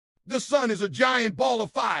the sun is a giant ball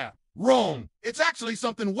of fire. Wrong. It's actually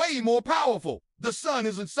something way more powerful. The sun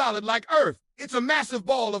isn't solid like Earth. It's a massive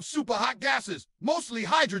ball of super hot gases, mostly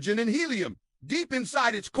hydrogen and helium. Deep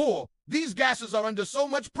inside its core, these gases are under so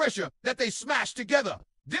much pressure that they smash together.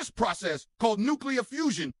 This process, called nuclear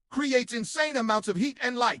fusion, creates insane amounts of heat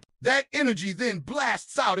and light. That energy then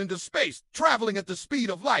blasts out into space, traveling at the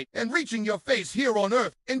speed of light and reaching your face here on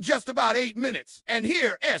Earth in just about 8 minutes. And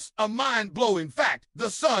here's a mind-blowing fact.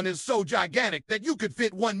 The sun is so gigantic that you could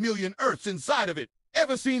fit 1 million Earths inside of it.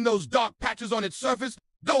 Ever seen those dark patches on its surface?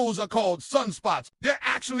 Those are called sunspots. They're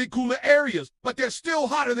actually cooler areas, but they're still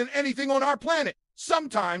hotter than anything on our planet.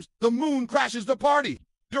 Sometimes the moon crashes the party.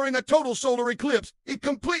 During a total solar eclipse, it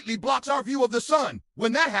completely blocks our view of the sun.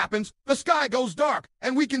 When that happens, the sky goes dark,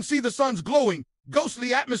 and we can see the sun's glowing,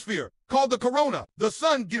 ghostly atmosphere, called the corona. The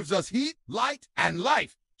sun gives us heat, light, and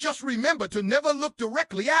life. Just remember to never look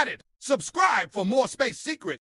directly at it. Subscribe for more space secrets.